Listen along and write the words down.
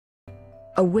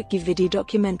a WikiVidi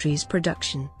Documentaries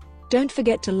production. Don't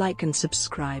forget to like and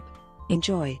subscribe.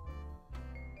 Enjoy.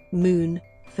 Moon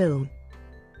film.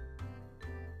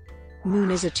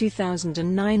 Moon is a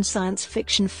 2009 science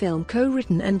fiction film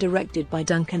co-written and directed by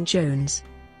Duncan Jones.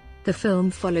 The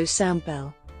film follows Sam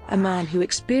Bell, a man who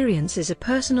experiences a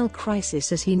personal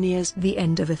crisis as he nears the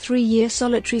end of a 3-year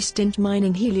solitary stint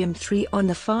mining helium-3 on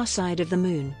the far side of the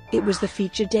moon. It was the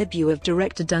feature debut of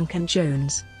director Duncan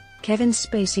Jones. Kevin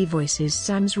Spacey voices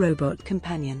Sam's robot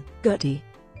companion, GERTY.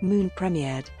 Moon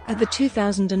premiered at the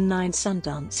 2009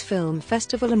 Sundance Film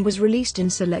Festival and was released in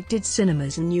selected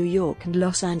cinemas in New York and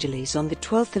Los Angeles on the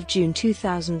 12th of June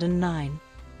 2009.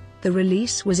 The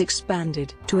release was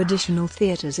expanded to additional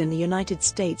theaters in the United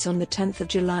States on the 10th of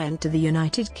July and to the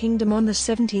United Kingdom on the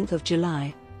 17th of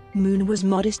July. Moon was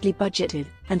modestly budgeted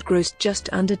and grossed just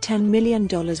under $10 million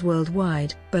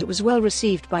worldwide, but was well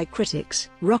received by critics.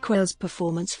 Rockwell's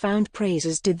performance found praise,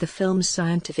 as did the film's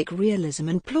scientific realism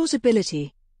and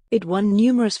plausibility. It won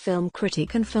numerous film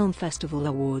critic and film festival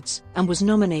awards, and was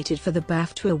nominated for the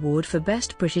BAFTA Award for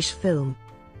Best British Film.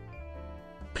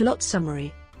 Plot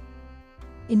summary.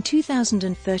 In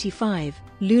 2035,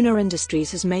 Lunar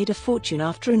Industries has made a fortune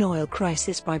after an oil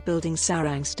crisis by building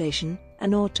Sarang Station,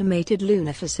 an automated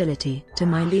lunar facility to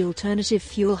mine the alternative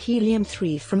fuel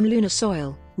helium-3 from lunar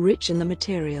soil, rich in the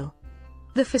material.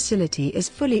 The facility is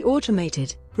fully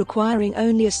automated, requiring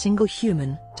only a single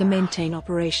human to maintain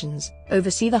operations,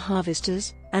 oversee the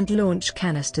harvesters, and launch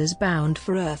canisters bound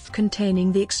for Earth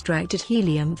containing the extracted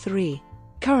helium-3.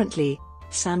 Currently,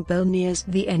 Sam Bell nears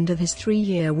the end of his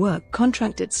 3-year work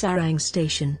contract at Sarang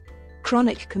Station.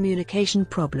 Chronic communication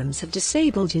problems have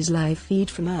disabled his live feed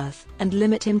from Earth and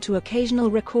limit him to occasional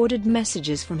recorded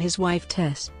messages from his wife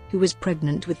Tess, who was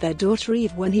pregnant with their daughter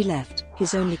Eve when he left.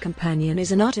 His only companion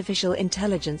is an artificial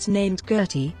intelligence named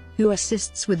GERTY, who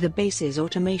assists with the base's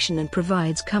automation and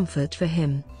provides comfort for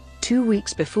him. 2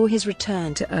 weeks before his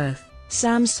return to Earth,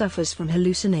 Sam suffers from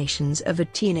hallucinations of a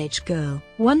teenage girl.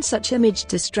 One such image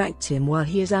distracts him while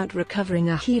he is out recovering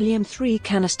a helium-3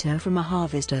 canister from a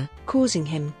harvester, causing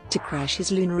him to crash his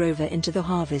lunar rover into the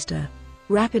harvester.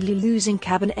 Rapidly losing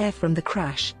cabin air from the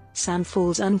crash, Sam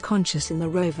falls unconscious in the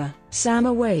rover. Sam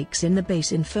awakes in the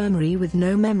base infirmary with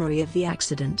no memory of the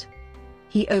accident.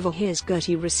 He overhears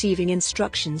GERTY receiving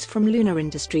instructions from Lunar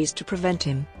Industries to prevent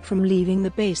him from leaving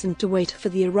the base and to wait for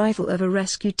the arrival of a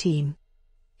rescue team.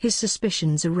 His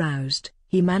suspicions aroused,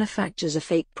 he manufactures a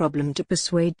fake problem to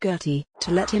persuade GERTY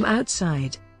to let him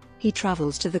outside. He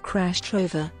travels to the crashed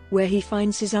rover, where he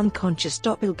finds his unconscious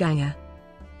doppelganger.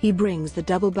 He brings the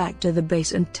double back to the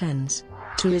base and tends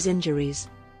to his injuries.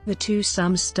 The two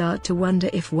Sams start to wonder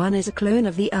if one is a clone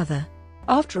of the other.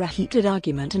 After a heated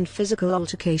argument and physical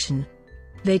altercation,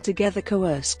 they together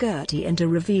coerce GERTY into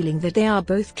revealing that they are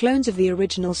both clones of the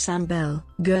original Sam Bell.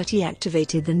 GERTY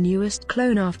activated the newest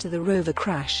clone after the rover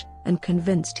crash, and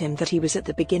convinced him that he was at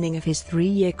the beginning of his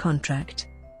 3-year contract.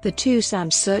 The two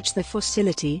Sams search the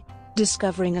facility,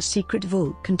 discovering a secret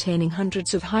vault containing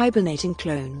hundreds of hibernating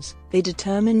clones. They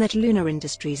determine that Lunar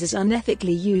Industries is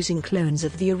unethically using clones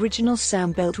of the original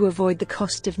Sam Bell to avoid the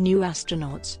cost of new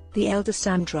astronauts. The elder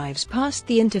Sam drives past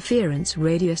the interference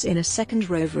radius in a second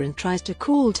rover and tries to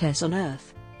call Tess on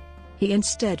Earth. He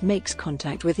instead makes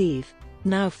contact with Eve,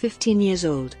 now 15 years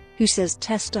old, who says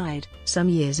Tess died some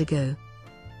years ago.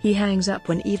 He hangs up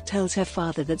when Eve tells her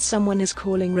father that someone is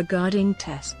calling regarding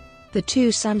Tess. The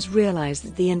two Sams realize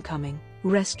that the incoming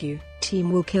rescue team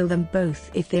will kill them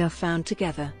both if they are found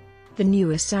together. The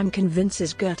newer Sam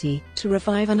convinces GERTY to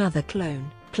revive another clone,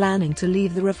 planning to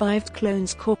leave the revived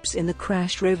clone's corpse in the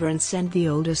crashed rover and send the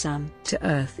older Sam to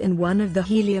Earth in one of the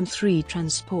helium-3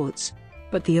 transports.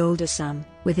 But the older Sam,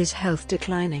 with his health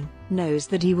declining, knows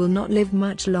that he will not live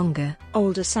much longer.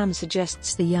 Older Sam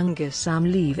suggests the younger Sam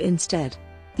leave instead.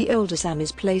 The older Sam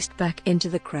is placed back into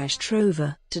the crashed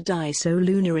rover to die so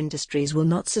Lunar Industries will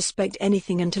not suspect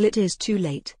anything until it is too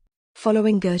late.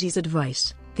 Following GERTY's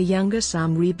advice, the younger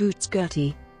Sam reboots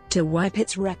GERTY to wipe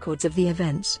its records of the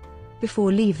events.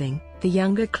 Before leaving, the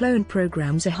younger clone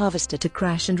programs a harvester to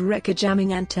crash and wreck a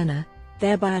jamming antenna,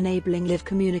 thereby enabling live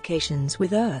communications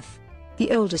with Earth.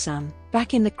 The older Sam,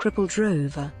 back in the crippled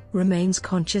rover, remains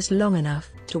conscious long enough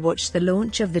to watch the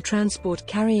launch of the transport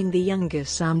carrying the younger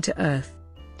Sam to Earth.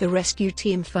 The rescue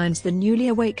team finds the newly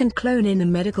awakened clone in the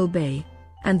medical bay,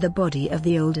 and the body of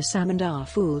the older Sam, and are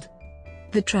fooled.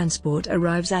 The transport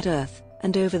arrives at Earth,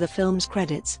 and over the film's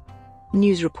credits,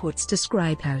 news reports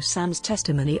describe how Sam's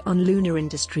testimony on Lunar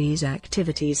Industries'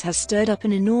 activities has stirred up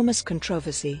an enormous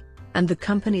controversy, and the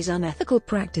company's unethical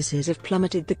practices have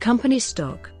plummeted the company's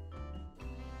stock.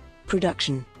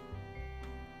 Production.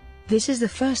 This is the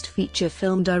first feature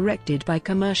film directed by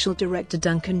commercial director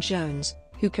Duncan Jones,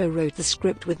 who co-wrote the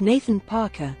script with Nathan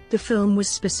Parker. The film was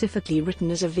specifically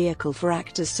written as a vehicle for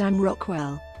actor Sam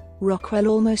Rockwell. Rockwell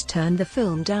almost turned the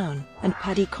film down, and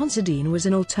Paddy Considine was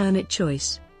an alternate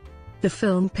choice. The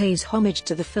film pays homage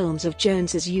to the films of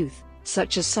Jones's youth,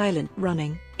 such as Silent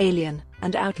Running, Alien,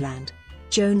 and Outland.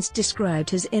 Jones described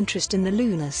his interest in the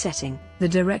lunar setting. The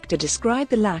director described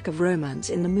the lack of romance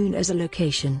in the moon as a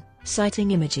location, citing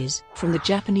images from the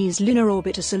Japanese lunar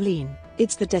orbiter Selene.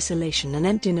 It's the desolation and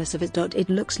emptiness of it. It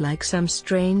looks like some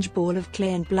strange ball of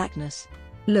clay and blackness.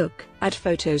 Look at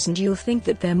photos and you'll think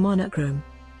that they're monochrome.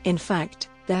 In fact,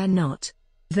 they're not.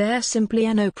 They're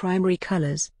simply no primary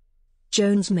colors.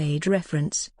 Jones made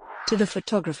reference to the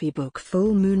photography book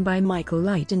Full Moon by Michael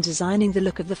Light in designing the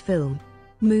look of the film.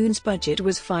 Moon's budget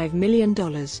was $5 million.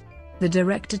 The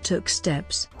director took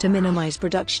steps to minimize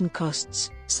production costs,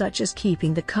 such as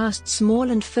keeping the cast small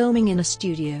and filming in a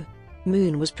studio.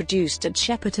 Moon was produced at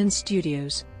Shepperton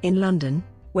Studios, in London,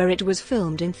 where it was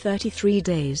filmed in 33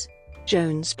 days.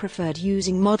 Jones preferred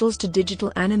using models to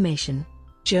digital animation.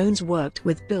 Jones worked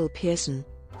with Bill Pearson,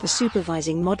 the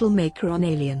supervising model maker on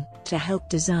Alien, to help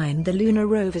design the lunar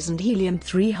rovers and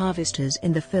helium-3 harvesters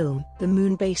in the film. The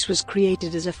moon base was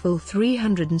created as a full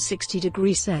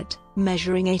 360-degree set,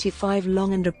 measuring 85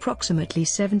 long and approximately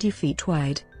 70 feet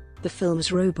wide. The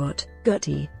film's robot,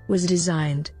 GERTY, was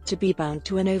designed to be bound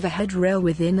to an overhead rail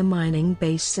within the mining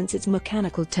base since its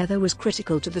mechanical tether was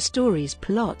critical to the story's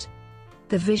plot.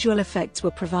 The visual effects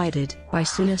were provided by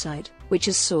Sunasite, which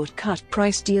has sought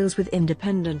cut-price deals with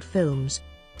independent films.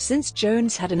 Since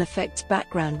Jones had an effects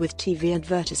background with TV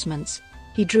advertisements,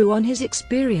 he drew on his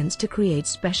experience to create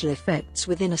special effects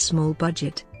within a small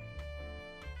budget.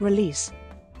 Release.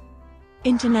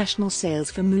 International sales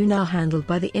for Moon are handled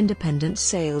by the independent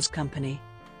sales company.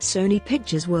 Sony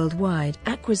Pictures Worldwide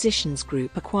Acquisitions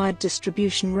Group acquired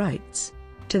distribution rights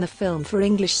to the film for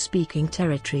English-speaking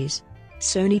territories.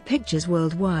 Sony Pictures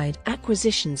Worldwide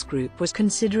Acquisitions Group was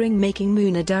considering making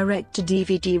Moon a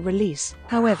direct-to-DVD release.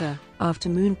 However, after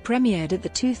Moon premiered at the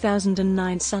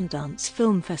 2009 Sundance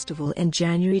Film Festival in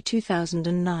January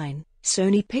 2009,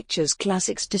 Sony Pictures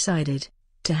Classics decided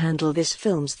to handle this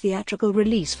film's theatrical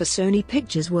release for Sony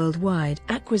Pictures Worldwide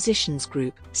Acquisitions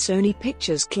Group. Sony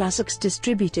Pictures Classics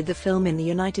distributed the film in the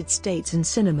United States in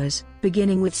cinemas,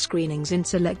 beginning with screenings in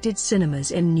selected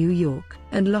cinemas in New York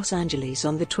and Los Angeles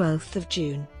on the 12th of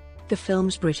June. The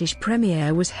film's British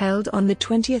premiere was held on the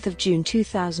 20th of June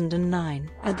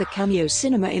 2009 at the Cameo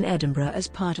Cinema in Edinburgh as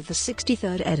part of the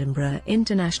 63rd Edinburgh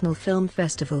International Film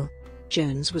Festival.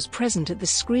 Jones was present at the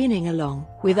screening along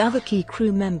with other key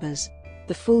crew members.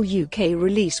 The full UK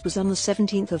release was on the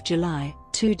 17th of July,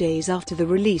 2 days after the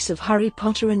release of Harry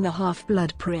Potter and the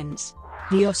Half-Blood Prince.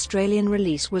 The Australian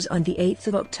release was on the 8th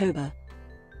of October.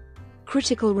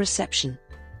 Critical reception.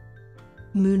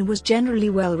 Moon was generally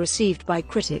well received by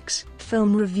critics.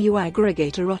 Film review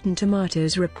aggregator Rotten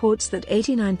Tomatoes reports that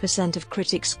 89% of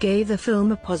critics gave the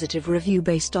film a positive review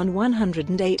based on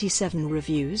 187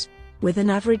 reviews, with an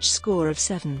average score of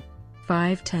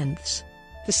 7.5.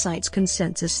 The site's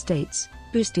consensus states,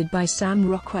 boosted by Sam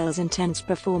Rockwell's intense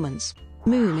performance,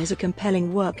 Moon is a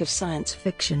compelling work of science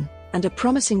fiction, and a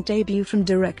promising debut from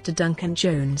director Duncan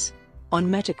Jones. On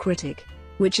Metacritic,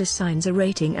 which assigns a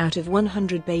rating out of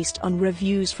 100 based on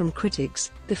reviews from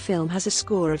critics, the film has a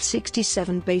score of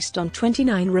 67 based on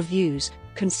 29 reviews,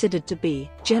 considered to be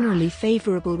generally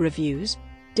favorable reviews.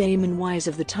 Damon Wise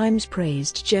of The Times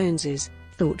praised Jones's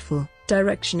thoughtful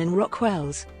direction and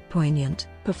Rockwell's poignant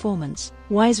performance.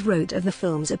 Wise wrote of the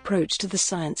film's approach to the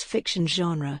science fiction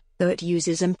genre, though it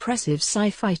uses impressive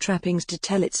sci-fi trappings to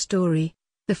tell its story.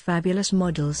 The fabulous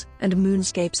models and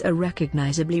moonscapes are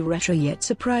recognizably retro yet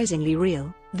surprisingly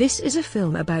real. This is a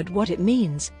film about what it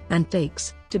means and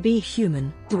takes to be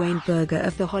human. Dwayne Berger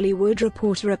of The Hollywood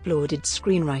Reporter applauded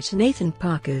screenwriter Nathan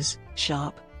Parker's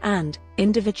sharp and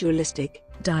individualistic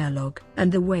dialogue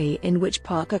and the way in which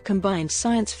Parker combined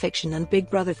science fiction and Big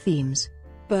Brother themes.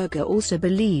 Berger also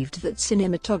believed that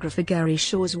cinematographer Gary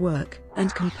Shaw's work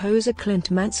and composer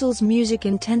Clint Mansell's music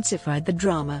intensified the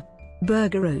drama.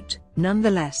 Berger wrote,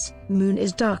 "Nonetheless, Moon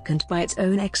is darkened by its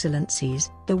own excellencies.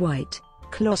 The white,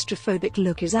 claustrophobic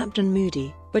look is apt and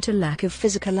moody, but a lack of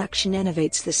physical action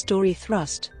enervates the story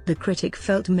thrust." The critic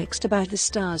felt mixed about the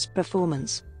star's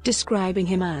performance, describing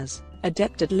him as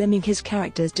adept at limning his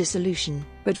character's dissolution,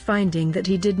 but finding that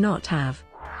he did not have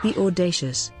the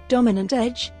audacious, dominant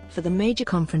edge for the major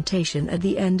confrontation at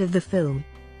the end of the film.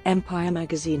 Empire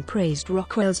magazine praised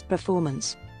Rockwell's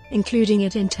performance. including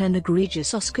it in 10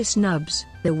 egregious Oscar snubs,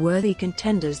 the worthy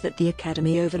contenders that the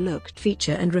Academy overlooked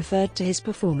feature and referred to his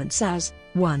performance as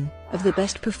one of the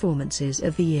best performances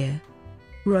of the year.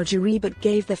 Roger Ebert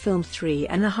gave the film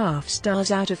 3.5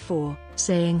 stars out of 4,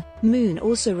 saying, "Moon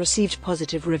also received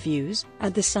positive reviews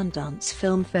at the Sundance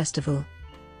Film Festival."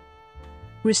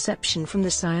 Reception from the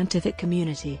scientific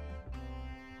community.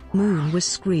 Moon was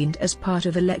screened as part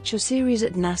of a lecture series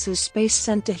at NASA's Space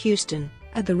Center Houston,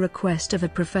 at the request of a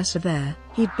professor there.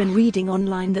 "He'd been reading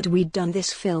online that we'd done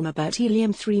this film about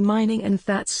helium-3 mining and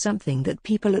that's something that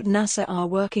people at NASA are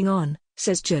working on,"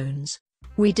 says Jones.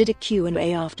 "We did a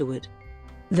Q&A afterward.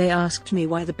 They asked me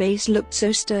why the base looked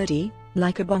so sturdy,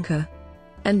 like a bunker,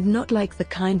 and not like the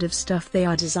kind of stuff they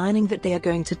are designing that they are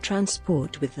going to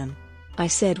transport with them. I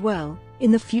said, well,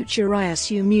 in the future I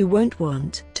assume you won't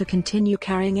want to continue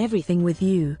carrying everything with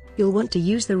you, you'll want to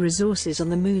use the resources on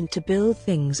the moon to build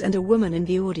things." And a woman in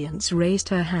the audience raised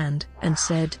her hand and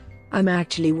said, "I'm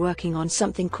actually working on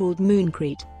something called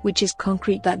mooncrete, which is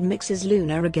concrete that mixes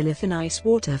lunar regolith and ice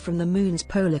water from the moon's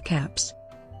polar caps."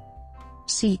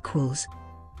 Sequels.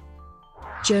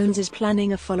 Jones is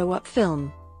planning a follow-up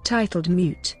film, titled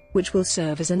Mute, which will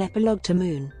serve as an epilogue to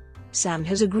Moon. "Sam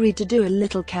has agreed to do a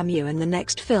little cameo in the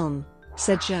next film,"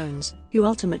 said Jones, who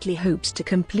ultimately hopes to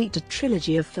complete a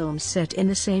trilogy of films set in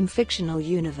the same fictional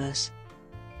universe.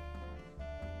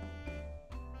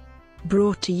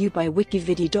 Brought to you by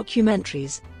WikiVidi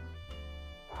Documentaries.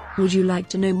 Would you like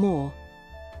to know more?